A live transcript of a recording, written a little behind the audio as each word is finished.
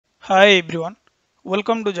Hi everyone,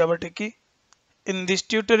 welcome to javatechie. In this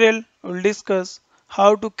tutorial, we'll discuss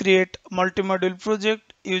how to create multi-module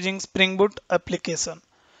project using Spring Boot application.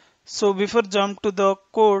 So before jump to the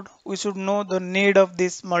code, we should know the need of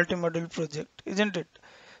this multi-module project, isn't it?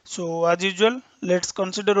 So as usual, let's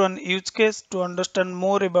consider one use case to understand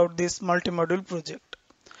more about this multi-module project.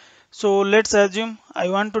 So let's assume I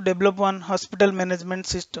want to develop one hospital management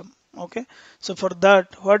system. Okay. So for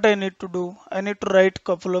that, what I need to do, I need to write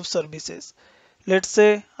couple of services. Let's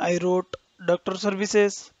say I wrote doctor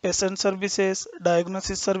services, patient services,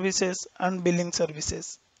 diagnosis services, and billing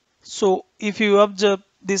services. So if you observe,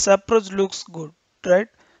 this approach looks good, right?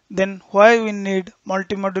 Then why we need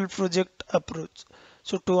multi-module project approach?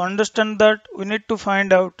 So to understand that, we need to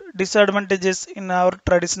find out disadvantages in our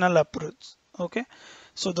traditional approach. Okay.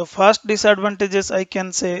 So the first disadvantages I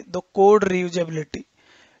can say the code reusability.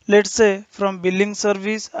 Let's say from billing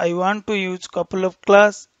service, I want to use couple of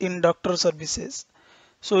class in doctor services.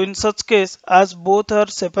 So in such case, as both are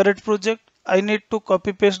separate project, I need to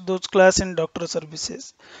copy paste those class in doctor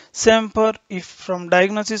services. Same for if from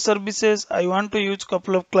diagnosis services, I want to use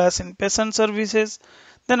couple of class in patient services,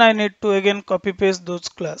 then I need to again copy paste those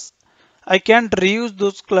class. I can't reuse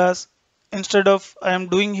those class instead of I am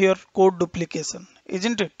doing here code duplication,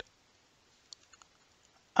 isn't it?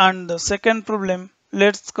 And the second problem,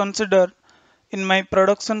 let's consider in my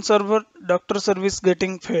production server, doctor service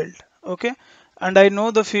getting failed. Okay. And I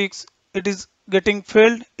know the fix, it is getting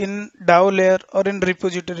failed in DAO layer or in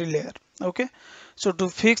repository layer. Okay. So to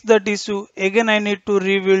fix that issue, again, I need to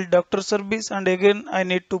rebuild doctor service and again, I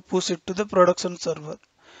need to push it to the production server.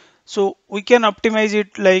 So we can optimize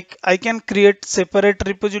it like I can create separate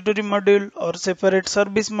repository module or separate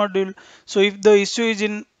service module. So if the issue is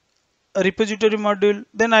in a repository module,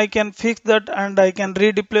 then I can fix that and I can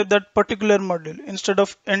redeploy that particular module instead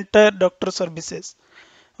of entire doctor services.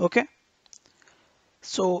 Okay.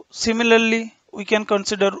 So similarly, we can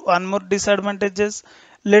consider one more disadvantages.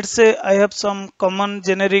 Let's say I have some common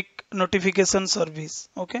generic notification service.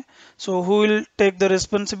 Okay. So who will take the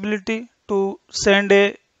responsibility to send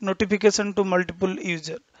a notification to multiple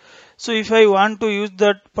user? So if I want to use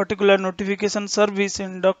that particular notification service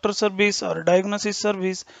in doctor service or diagnosis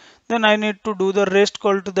service, then I need to do the REST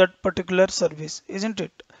call to that particular service, isn't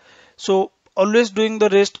it? So always doing the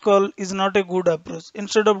REST call is not a good approach.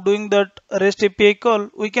 Instead of doing that REST API call,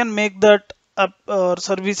 we can make that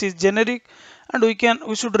service is generic and we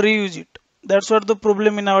should reuse it. That's what the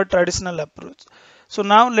problem in our traditional approach. So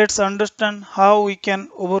now let's understand how we can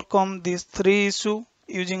overcome these three issues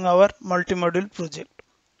using our multi-module project.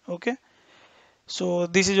 Okay. So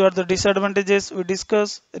this is what the disadvantages we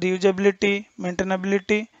discuss: reusability,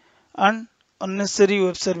 maintainability, and unnecessary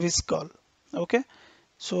web service call. Okay.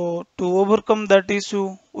 So to overcome that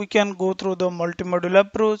issue, we can go through the multi-module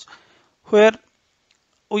approach where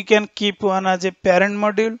we can keep one as a parent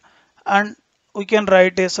module and we can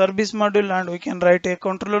write a service module and we can write a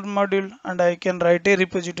controller module and I can write a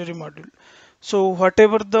repository module. So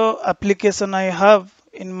whatever the application I have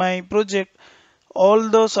in my project, all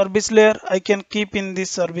the service layer I can keep in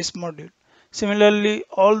this service module. Similarly,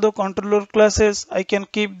 all the controller classes I can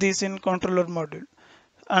keep this in controller module.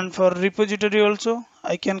 And for repository also,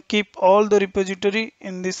 I can keep all the repository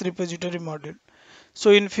in this repository module. So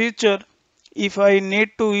in future, if I need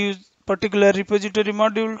to use particular repository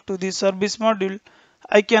module to the service module,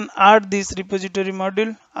 I can add this repository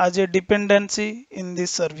module as a dependency in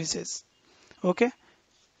these services. Okay.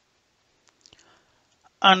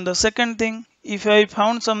 And the second thing, if I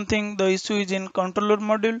found something, the issue is in controller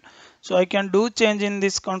module, so I can do change in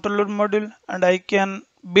this controller module and I can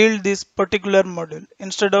build this particular module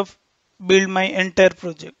instead of build my entire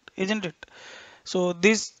project, isn't it? So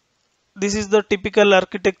this is the typical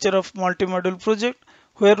architecture of multi-module project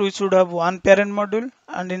where we should have one parent module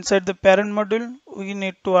and inside the parent module we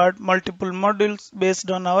need to add multiple modules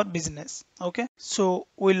based on our business. Okay. So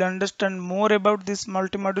we'll understand more about this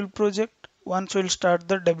multi-module project once we'll start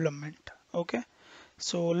the development. Okay.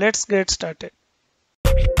 So let's get started.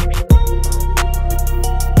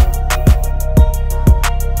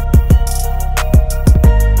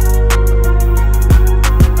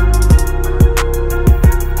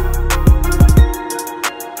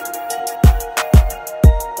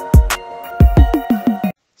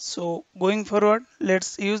 So going forward,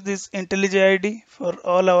 let's use this IntelliJ IDE for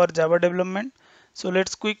all our Java development. So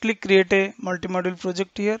let's quickly create a multi-module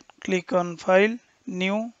project here. Click on File,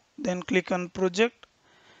 New, then click on Project.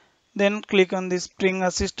 Then click on the Spring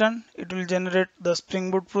Assistant. It will generate the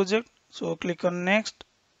Spring Boot project. So click on Next.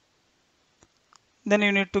 Then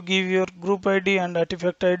you need to give your group ID and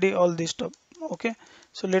artifact ID, all this stuff. Okay.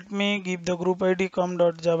 So let me give the group id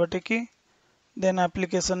com.javatechie. Then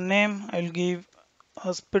application name, I'll give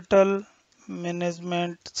hospital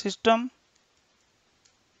management system.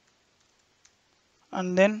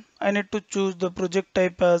 And then I need to choose the project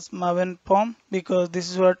type as Maven form because this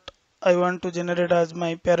is what I want to generate as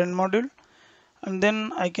my parent module. And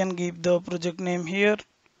then I can give the project name here,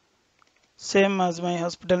 same as my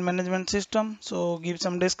hospital management system. So give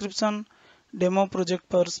some description, demo project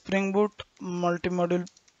for Spring Boot multi-module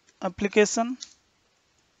application.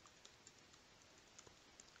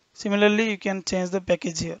 Similarly, you can change the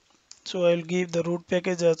package here. So I'll give the root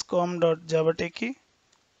package as com.javatechie.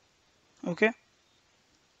 Okay.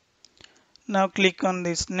 Now click on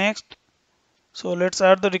this next. So let's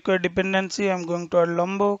add the required dependency. I'm going to add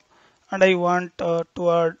Lombok, and I want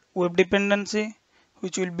to add web dependency,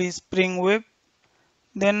 which will be Spring Web.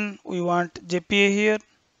 Then we want JPA here.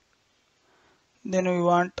 Then we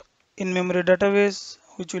want in-memory database,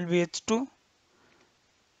 which will be H2.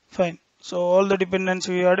 Fine. So all the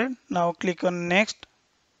dependency we added. Now click on next.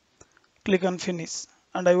 Click on finish.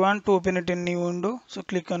 And I want to open it in new window. So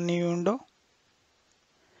click on new window.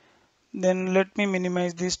 Then let me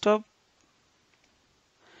minimize this tab.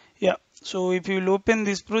 Yeah, so if you will open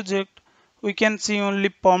this project, we can see only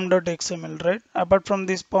pom.xml, right? Apart from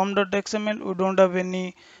this pom.xml, we don't have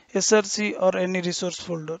any src or any resource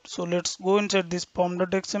folder. So let's go inside this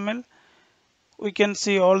pom.xml. We can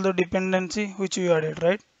see all the dependency which we added,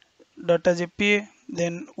 right? Data JPA,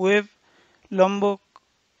 then web, Lombok,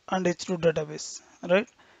 and H2 database, right?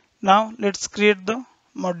 Now let's create the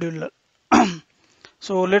module.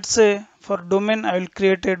 So let's say for domain, I will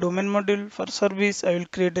create a domain module. For service, I will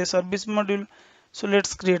create a service module. So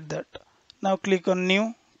let's create that. Now click on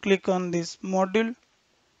new, click on this module.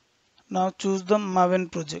 Now choose the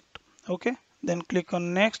Maven project. Okay. Then click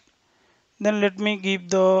on next. Then let me give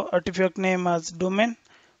the artifact name as domain,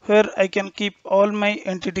 where I can keep all my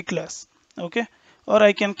entity class. Okay. Or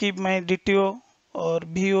I can keep my DTO or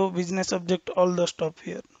BO business object, all the stuff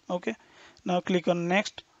here. Okay. Now click on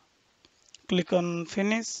next. Click on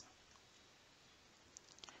finish.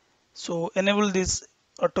 So enable this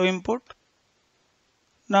auto import.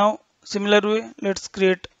 Now similar way, let's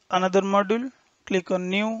create another module. Click on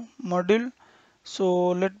new module. So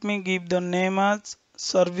let me give the name as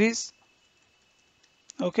service.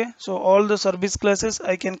 Okay, so all the service classes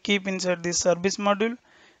I can keep inside this service module.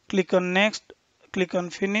 Click on next. Click on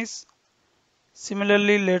finish.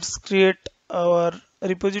 Similarly, let's create our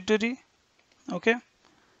repository. Okay,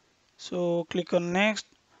 so click on next.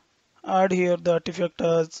 Add here the artifact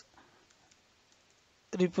as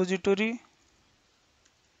repository.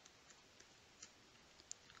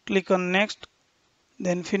 Click on next,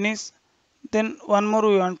 then finish. Then one more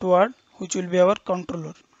we want to add, which will be our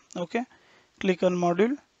controller. Okay, click on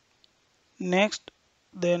module, next,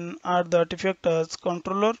 then add the artifact as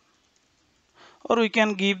controller, or we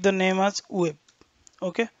can give the name as web.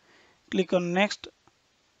 Okay, click on next,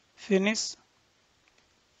 finish.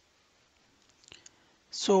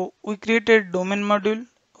 So we created domain module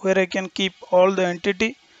where I can keep all the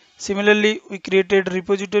entity. Similarly, we created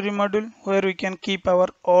repository module where we can keep our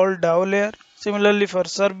all DAO layer. Similarly for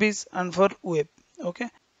service and for web. Okay.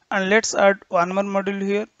 And let's add one more module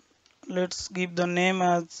here. Let's give the name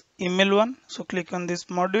as email one. So click on this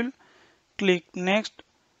module, click next.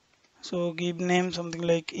 So give name something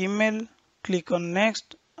like email, click on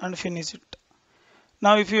next and finish it.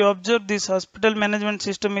 Now if you observe, this hospital management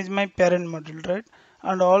system is my parent module, right?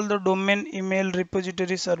 And all the domain, email,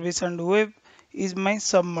 repository, service and web is my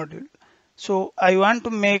sub module. So I want to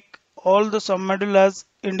make all the sub module as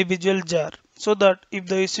individual jar, so that if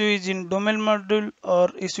the issue is in domain module or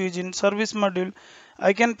issue is in service module,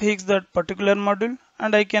 I can fix that particular module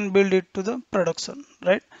and I can build it to the production,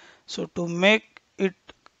 right? So to make it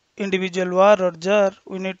individual var or jar,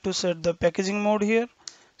 we need to set the packaging mode here.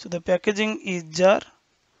 So the packaging is jar.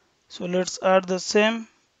 So let's add the same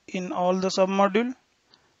in all the sub module.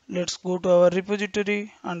 Let's go to our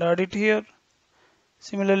repository and add it here.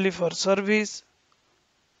 Similarly for service,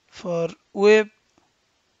 for web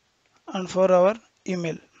and for our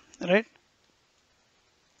email, right?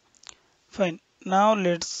 Fine. Now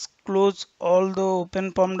let's close all the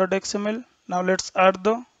open pom.xml. Now let's add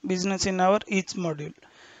the business in our each module.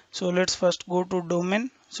 So let's first go to domain.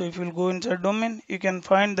 So if you'll go inside domain, you can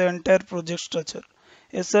find the entire project structure.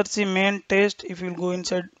 src main test. If you'll go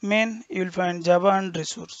inside main, you will find Java and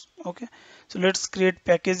resource. Okay. So let's create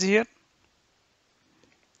package here.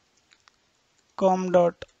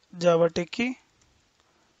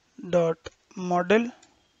 com.javatechie.model.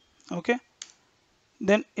 Okay.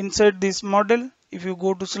 Then inside this model, if you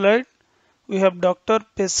go to slide, we have doctor,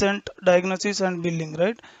 patient, diagnosis and billing,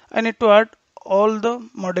 right? I need to add all the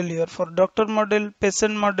model here for doctor model,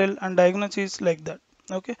 patient model and diagnosis, like that.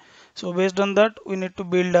 Okay, so based on that we need to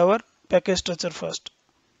build our package structure first.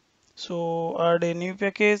 So add a new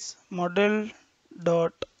package, model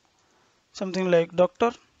dot something like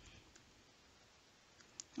doctor.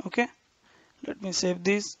 Okay, let me save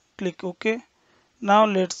this, click OK. Now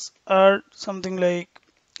let's add something like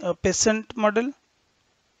a patient model.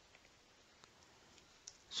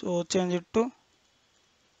 So change it to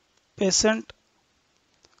patient.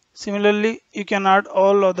 Similarly, you can add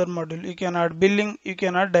all other module. You can add billing, you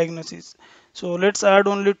can add diagnosis. So let's add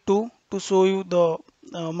only two to show you the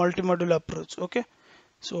multi-module approach. Okay.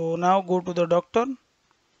 So now go to the doctor,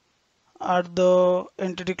 add the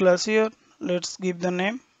entity class here. Let's give the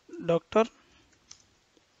name doctor.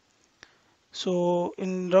 So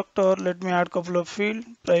in doctor, let me add couple of field,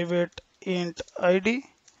 private int ID,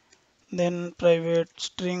 then private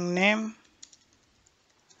string name,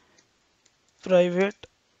 private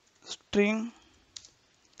string,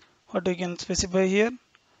 what we can specify here,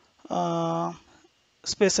 uh,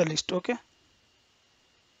 specialist. Okay.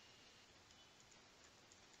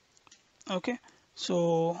 Okay,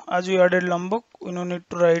 so as we added Lombok, we no need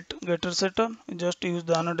to write getter setter. We just use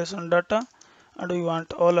the annotation data, and we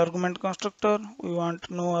want all argument constructor, we want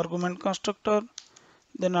no argument constructor,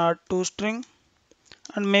 then add toString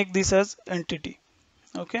and make this as entity.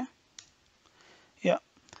 Okay, yeah,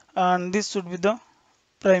 and this should be the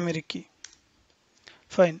primary key.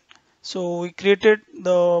 Fine. So we created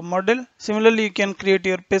the model. Similarly, you can create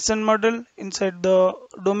your patient model inside the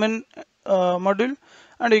domain module,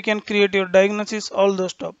 and you can create your diagnosis, all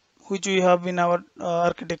those stuff which we have in our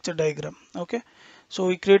architecture diagram. Okay. So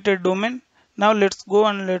we created domain. Now let's go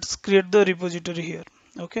and let's create the repository here.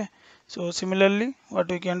 Okay. So similarly,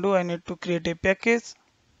 what we can do, I need to create a package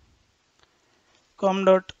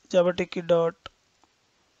com.javatechie dot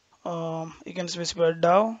you can specify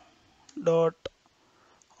DAO dot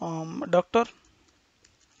doctor.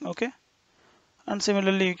 Okay, and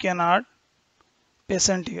similarly you can add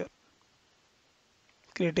patient here,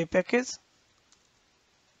 create a package,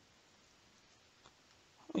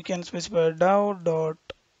 we can specify DAO dot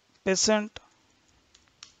patient.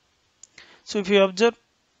 So if you observe,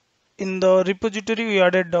 in the repository we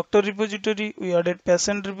added doctor repository, we added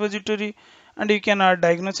patient repository, and you can add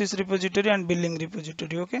diagnosis repository and billing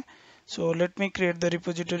repository. Okay, so let me create the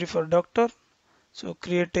repository for doctor. So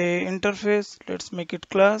create a interface, let's make it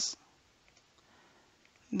class,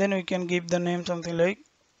 then we can give the name something like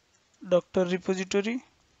doctor repository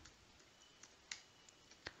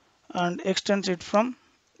and extends it from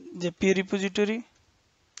the P repository.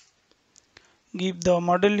 Give the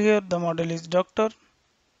model here, the model is doctor.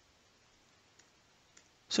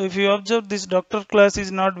 So if you observe, this doctor class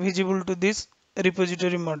is not visible to this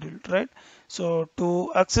repository module, right? So to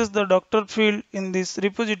access the doctor field in this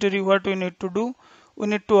repository, what we need to do, we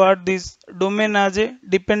need to add this domain as a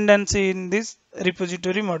dependency in this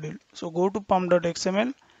repository module. So go to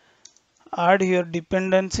pom.xml, add here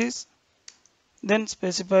dependencies, then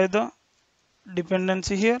specify the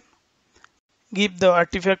dependency here, give the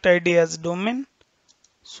artifact ID as domain.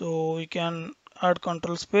 So we can add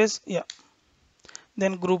control space, yeah.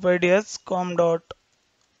 Then group ID as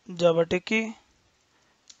com.javatechie.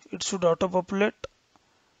 It should auto populate,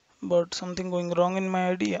 but something going wrong in my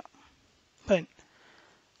ID. Yeah, fine.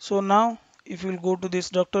 So now if you will go to this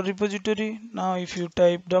doctor repository, now if you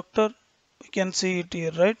type doctor, we can see it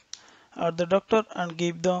here, right? Add the doctor and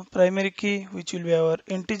give the primary key, which will be our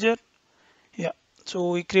integer. Yeah,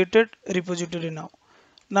 so we created repository now.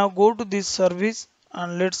 Now go to this service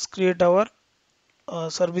and let's create our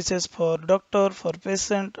services for doctor, for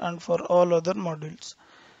patient and for all other modules.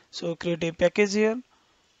 So create a package here,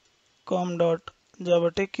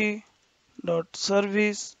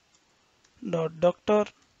 com.javatechie.service.doctor,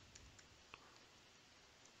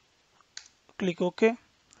 click OK.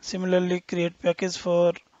 Similarly create package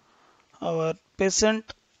for our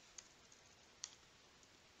patient.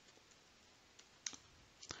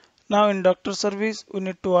 Now in doctor service we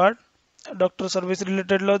need to add doctor service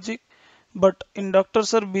related logic, but in doctor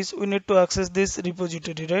service we need to access this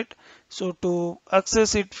repository, right? So to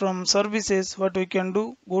access it from services, what we can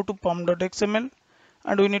do, go to pom.xml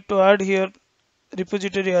and we need to add here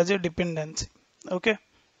repository as a dependency. Okay,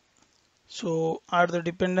 so add the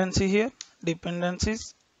dependency here,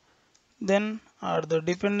 dependencies, then add the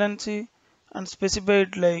dependency and specify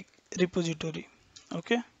it like repository.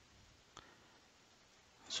 Okay,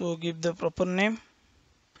 so give the proper name.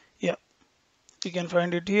 Yeah, you can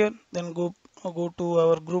find it here. Then go to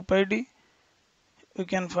our group ID, we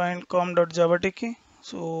can find com.javatechie,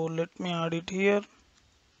 So let me add it here,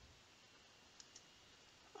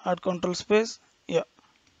 add control space. Yeah,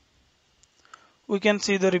 we can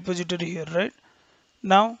see the repository here, right?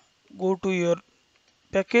 Now go to your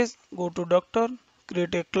package, go to doctor,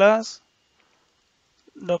 create a class,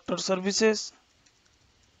 doctor services.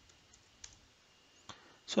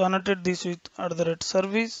 So annotate this with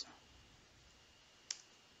 @service.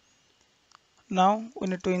 Now we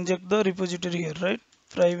need to inject the repository here, right?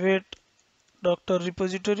 Private doctor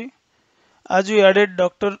repository. As we added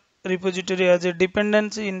doctor repository as a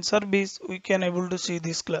dependency in service, we can able to see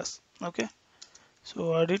this class. Okay,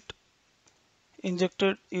 so add it,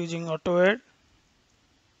 injected using auto add.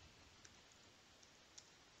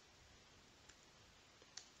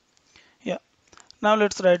 Yeah, now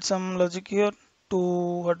let's write some logic here to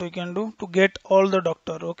what we can do to get all the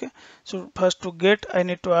doctor. Okay, so first to get, I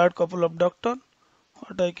need to add couple of doctor.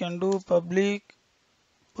 What I can do, public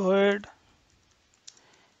void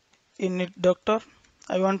init doctor.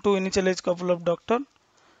 I want to initialize couple of doctor.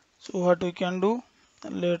 So what we can do,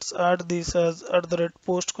 let's add this as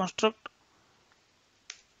 @post construct,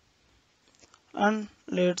 and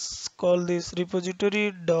let's call this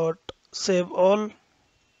repository dot save all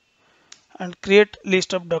and create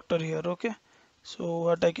list of doctor here. Okay, so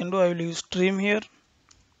what I can do, I will use stream here.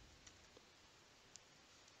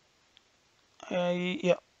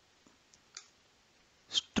 Yeah,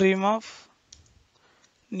 stream of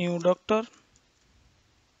new doctor.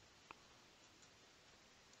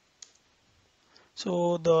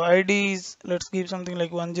 So the ID is, let's give something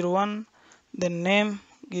like 101, then name,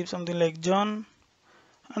 give something like John,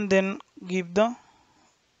 and then give the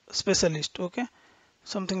specialist. Okay,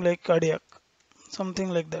 something like cardiac, something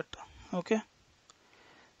like that. Okay,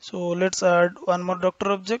 so let's add one more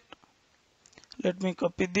doctor object. Let me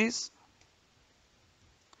copy this.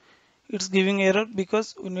 It's giving error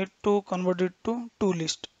because we need to convert it to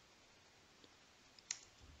list.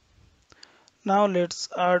 Now let's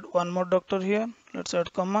add one more doctor here. Let's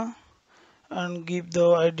add comma and give the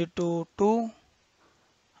ID to 2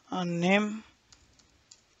 and name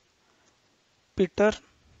Peter,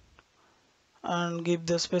 and give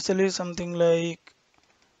the specialist something like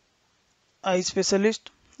eye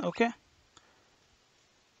specialist. Okay,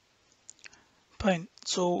 fine.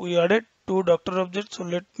 So we added two doctor objects. So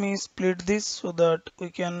let me split this so that we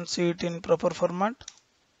can see it in proper format.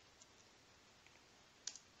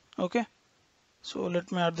 Okay, so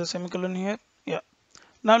let me add the semicolon here. Yeah,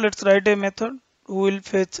 now let's write a method who will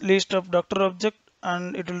fetch list of doctor object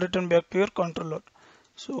and it will return back to your controller.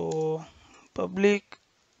 So public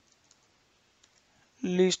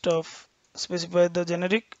list of, specify the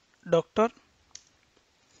generic doctor.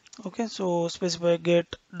 Okay, so specify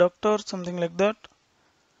get doctor, something like that.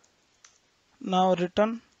 Now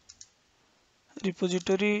return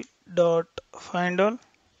repository dot find all.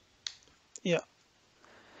 Yeah,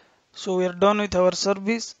 so we are done with our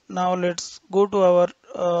service. Now let's go to our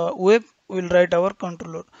web. We'll write our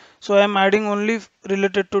controller. So I am adding only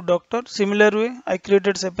related to doctor. Similar way, I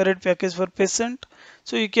created separate package for patient.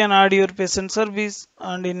 So you can add your patient service,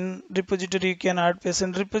 and in repository you can add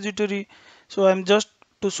patient repository. So I'm just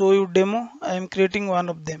to show you demo, I am creating one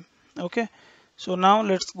of them. Okay, so now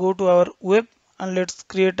let's go to our web and let's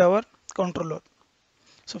create our controller.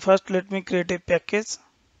 So first let me create a package,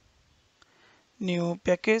 new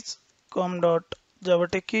package com dot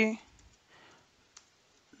javatechie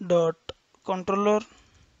dot controller.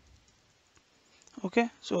 Okay,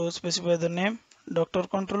 so specify the name doctor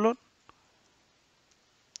controller,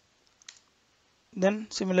 then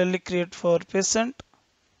similarly create for patient.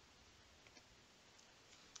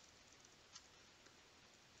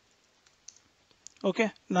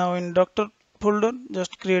 Okay, now in doctor folder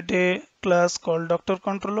just create a class called doctor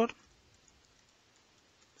controller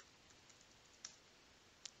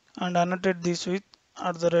and annotate this with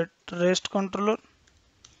 @rest controller.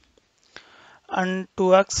 And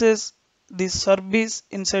to access this service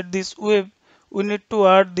inside this web, we need to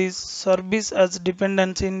add this service as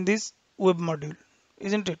dependency in this web module,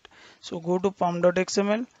 isn't it? So go to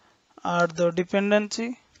pom.xml, add the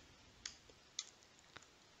dependency,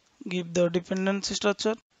 give the dependency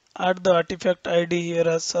structure, add the artifact ID here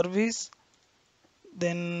as service,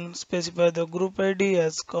 then specify the group ID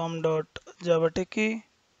as com.javatechie.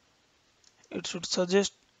 It should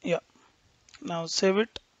suggest, yeah. Now save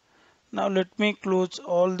it. Now let me close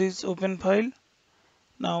all this open file.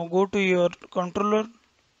 Now go to your controller.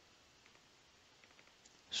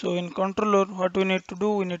 So in controller, what we need to do,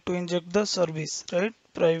 we need to inject the service, right?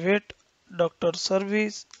 Private doctor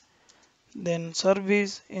service, then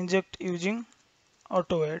service inject using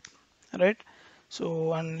auto add, right?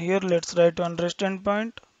 So and here let's write on REST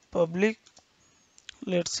endpoint public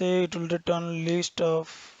Let's say it will return list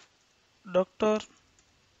of doctor,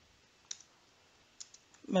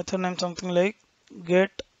 method name something like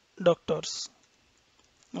get doctors.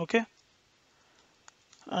 Okay,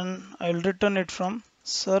 and I will return it from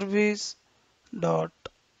service dot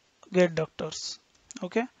get doctors.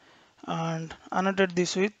 Okay, and annotate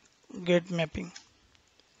this with get mapping.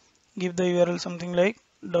 Give the URL something like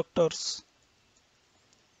doctors.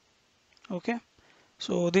 Okay,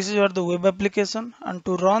 so this is our the web application, and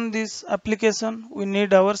to run this application we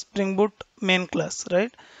need our Spring Boot main class,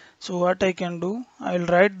 right? So what I can do, I will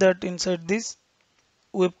write that inside this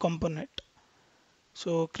web component.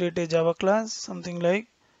 So create a Java class something like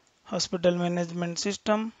hospital management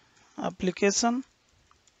system application.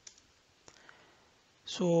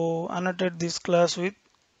 So annotate this class with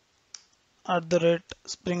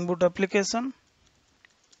 @Spring Boot application,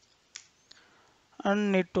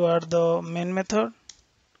 and need to add the main method.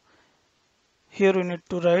 Here we need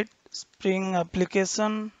to write spring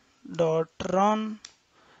application dot run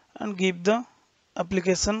and give the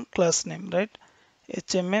application class name, right?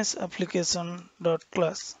 HMS application dot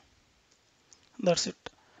class. That's it.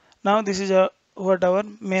 Now this is what our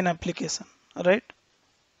main application, right?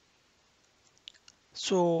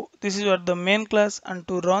 So this is what the main class, and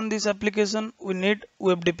to run this application we need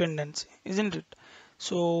web dependency, isn't it?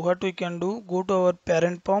 So what we can do, go to our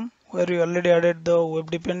parent pom where we already added the web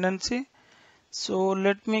dependency. So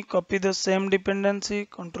let me copy the same dependency,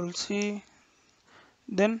 Control C,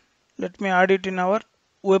 then let me add it in our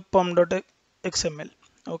web pom.xml.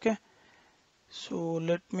 Okay, so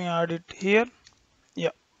let me add it here.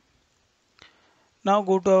 Yeah, now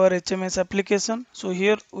go to our HMS application. So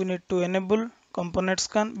here we need to enable component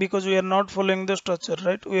scan because we are not following the structure,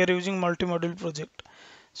 right? We are using multi-module project.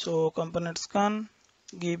 So component scan,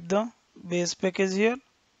 give the base package here.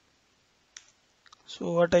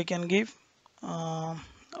 So what I can give, uh,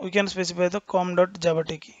 we can specify the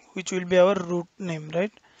com.javatechie, which will be our root name,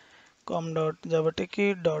 right?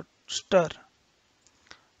 com.javatechie.star.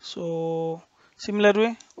 So similar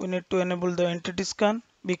way, we need to enable the entity scan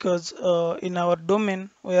because in our domain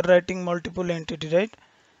we are writing multiple entity, right?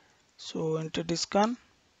 So entity scan,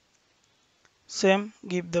 same,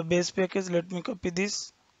 give the base package. Let me copy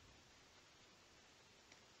this,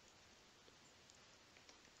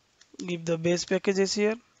 give the base packages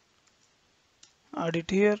here, add it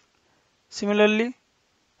here. Similarly,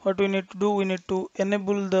 what we need to do, we need to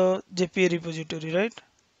enable the JPA repository, right?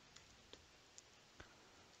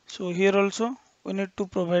 So here also we need to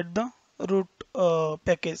provide the root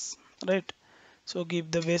package, right? So give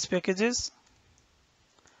the base packages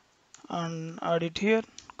and add it here,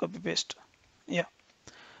 copy paste. Yeah,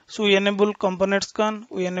 so we enable component scan,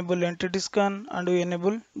 we enable entity scan, and we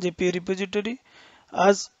enable JPA repository.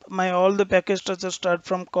 As my all the package structure start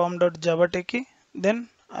from com.javatechie, then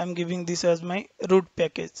I'm giving this as my root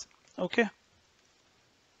package. Okay,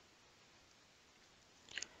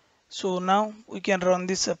 so now we can run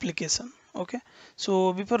this application. Okay,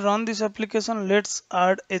 so before run this application, let's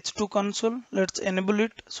add h2 console. Let's enable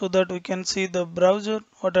it so that we can see the browser,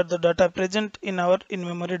 what are the data present in our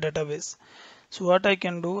in-memory database. So what I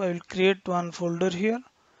can do, I will create one folder here.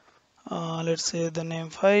 Let's say the name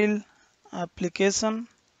file application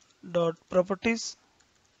dot properties.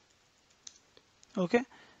 Okay,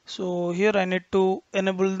 so here I need to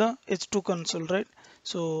enable the h2 console, right?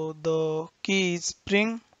 So the key is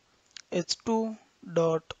spring h2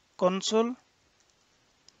 dot console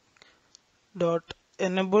dot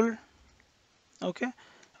enable. Okay,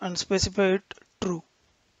 and specify it true.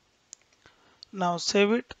 Now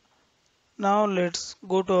save it. Now let's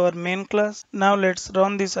go to our main class. Now let's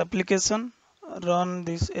run this application, run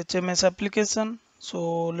this HMS application.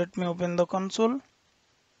 So let me open the console.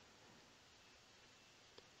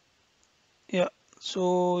 Yeah,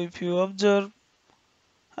 so if you observe,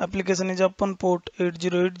 application is up on port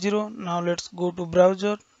 8080. Now let's go to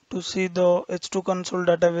browser to see the h2 console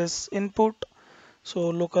database input.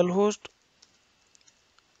 So localhost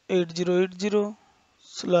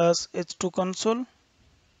 8080/h2 console.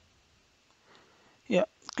 Yeah,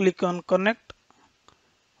 click on connect.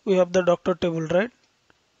 We have the doctor table, right?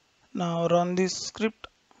 Now run this script.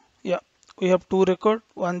 Yeah, we have two record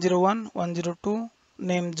 101, 102,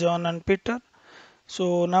 name John and Peter.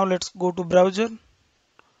 So now let's go to browser.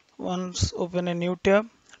 Once open a new tab,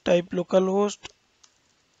 type localhost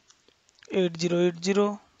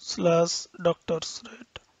 8080/doctors,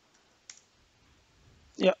 right?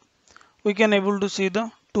 Yeah, we can able to see the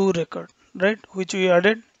two record, right, which we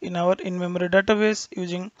added in our in-memory database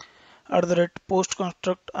using @post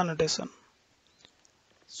construct annotation.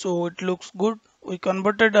 So it looks good. We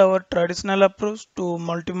converted our traditional approach to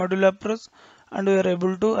multi-module approach, and we are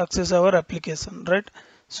able to access our application, right?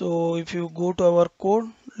 So if you go to our code,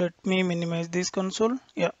 let me minimize this console.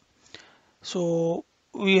 Yeah, so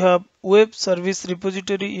we have web service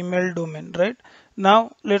repository email domain, right?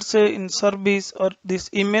 Now let's say in service or this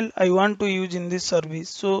email I want to use in this service.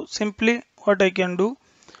 So simply what I can do,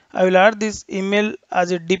 I will add this email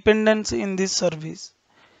as a dependency in this service.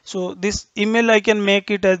 So this email I can make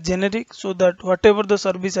it as generic so that whatever the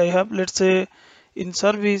service I have, let's say in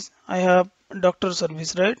service I have doctor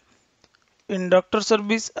service, right? In doctor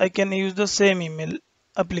service I can use the same email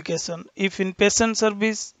application. If in patient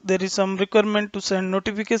service there is some requirement to send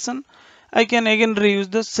notification, I can again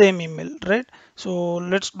reuse the same email, right? So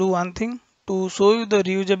let's do one thing to show you the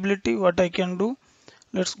reusability. What I can do,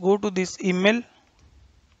 let's go to this email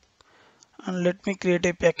and let me create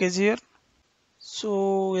a package here.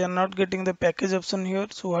 So we are not getting the package option here,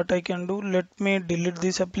 so what I can do, let me delete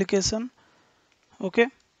this application. Okay,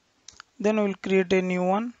 then we will create a new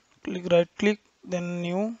one. Click right click, then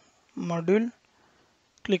new module,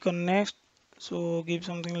 click on next. So give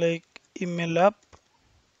something like email app,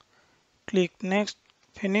 click next,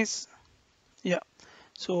 finish. Yeah,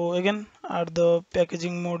 so again add the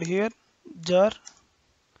packaging mode here, jar.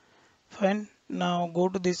 Fine, now go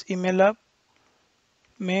to this email app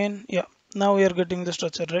main. Yeah, now we are getting the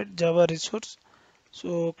structure, right? Java resource.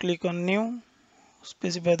 So click on new,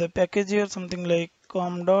 specify the package here, something like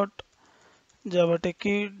com dot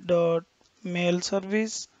javatechie dot mail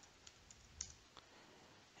service.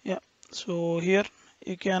 Yeah, so here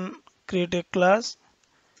you can create a class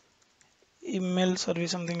email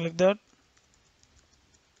service, something like that.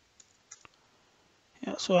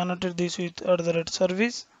 Yeah, so annotate this with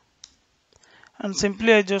 @service, and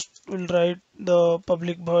simply I just will write the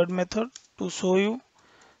public void method to show you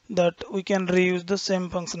that we can reuse the same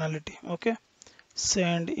functionality. Okay,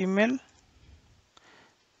 send email.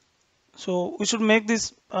 So we should make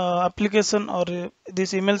this application or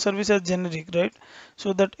this email service as generic, right?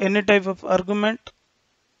 So that any type of argument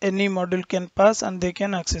any module can pass and they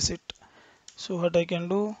can access it. So what I can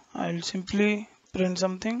do, I will simply print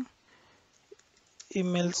something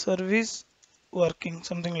email service working,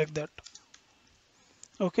 something like that.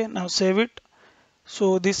 Okay, now save it.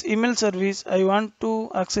 So this email service I want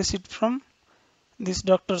to access it from this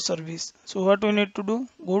doctor service. So what we need to do,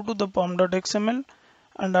 go to the pom.xml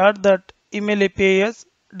and add that email API as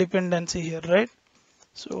dependency here, right?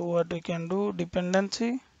 So what we can do,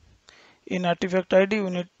 dependency in artifact ID we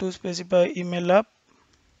need to specify email app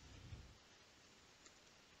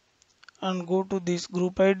and go to this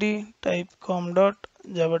group ID, type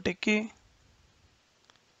com.javatechie.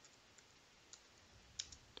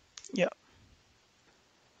 Yeah,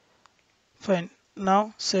 fine.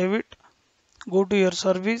 Now save it. Go to your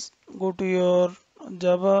service, go to your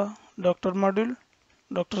Java doctor module,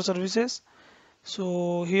 doctor services.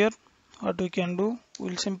 So here what we can do,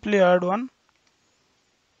 we'll simply add one.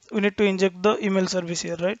 We need to inject the email service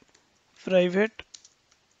here, right? Private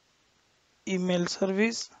email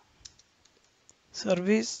service,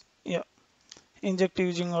 yeah, inject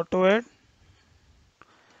using auto add,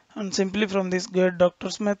 and simply from this get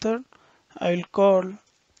doctors method I will call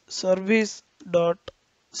service dot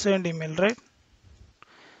send email, right?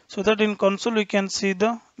 So that in console we can see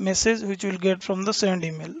the message which we'll get from the send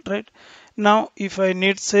email, right? Now if I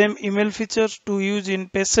need same email features to use in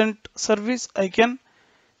patient service, I can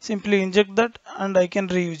simply inject that and I can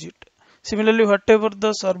reuse it. Similarly, whatever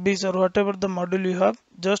the service or whatever the module you have,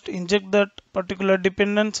 just inject that particular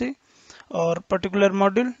dependency or particular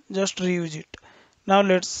module, just reuse it. Now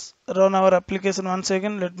let's run our application once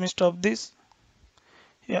again. Let me stop this.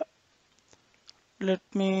 Yeah, let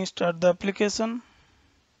me start the application.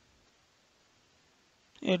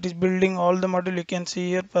 It is building all the module. You can see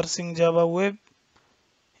here parsing Java web.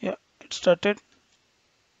 Yeah, it started.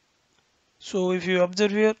 So if you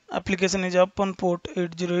observe here, application is up on port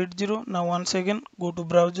 8080. Now once again go to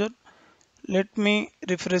browser. Let me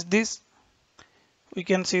refresh this. We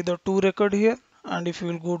can see the two record here, and if you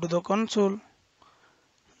will go to the console,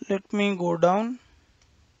 let me go down.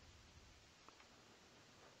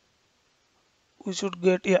 We should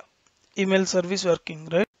get, yeah, email service working,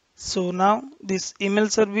 right? So now this email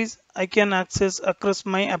service I can access across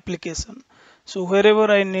my application. So wherever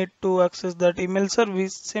I need to access that email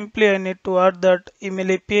service, simply I need to add that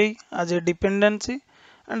email API as a dependency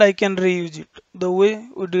and I can reuse it the way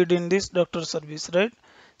we did in this doctor service, right?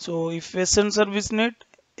 So if patient service need,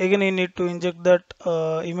 again you need to inject that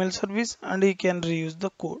email service and you can reuse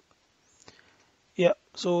the code. Yeah,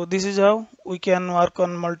 so this is how we can work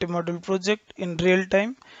on multi-module project in real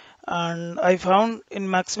time. and I found in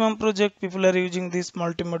maximum project people are using this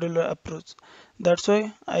multi-modular approach. That's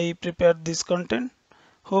why I prepared this content.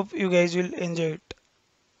 Hope you guys will enjoy it.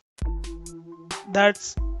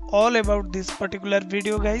 That's all about this particular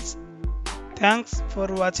video, guys. Thanks for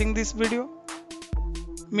watching this video.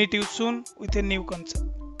 Meet you soon with a new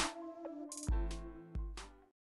concept.